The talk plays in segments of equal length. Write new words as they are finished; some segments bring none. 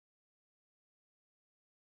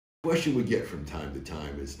Question we get from time to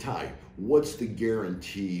time is, Ty, what's the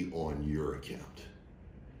guarantee on your account?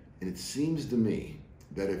 And it seems to me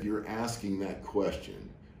that if you're asking that question,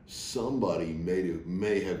 somebody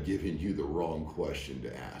may have given you the wrong question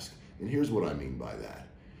to ask. And here's what I mean by that.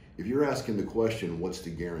 If you're asking the question, what's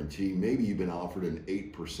the guarantee? Maybe you've been offered an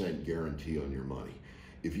 8% guarantee on your money.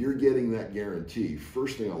 If you're getting that guarantee,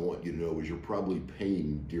 first thing I want you to know is you're probably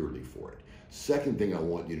paying dearly for it. Second thing I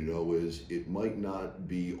want you to know is it might not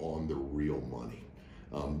be on the real money.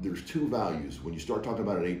 There's two values. When you start talking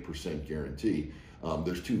about an 8% guarantee,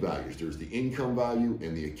 there's two values. There's the income value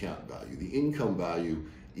and the account value. The income value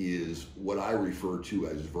is what I refer to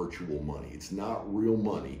as virtual money. It's not real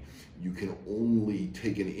money. You can only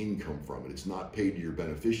take an income from it. It's not paid to your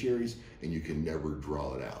beneficiaries, and you can never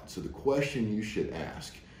draw it out. So the question you should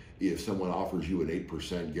ask if someone offers you an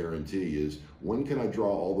 8% guarantee is, when can I draw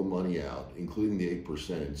all the money out, including the 8%,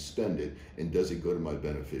 and spend it, and does it go to my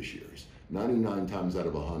beneficiaries? 99 times out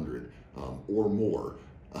of 100 or more,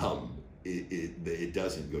 it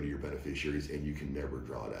doesn't go to your beneficiaries, and you can never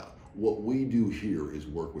draw it out. What we do here is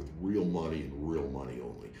work with real money and real money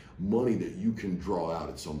only. Money that you can draw out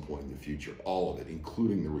at some point in the future, all of it,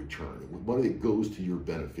 including the return. Money that goes to your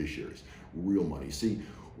beneficiaries, real money. See,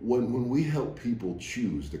 when we help people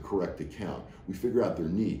choose the correct account, we figure out their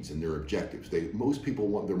needs and their objectives. Most people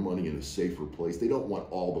want their money in a safer place. They don't want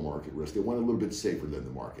all the market risk. They want a little bit safer than the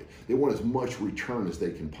market. They want as much return as they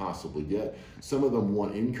can possibly get. Some of them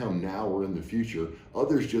want income now or in the future.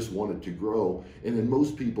 Others just want it to grow. And then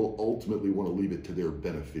most people ultimately want to leave it to their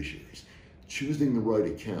beneficiaries. Choosing the right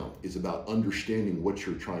account is about understanding what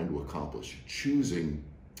you're trying to accomplish, choosing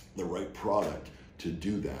the right product to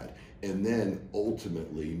do that, and then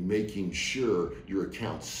ultimately making sure your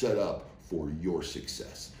account's set up for your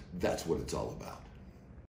success. That's what it's all about.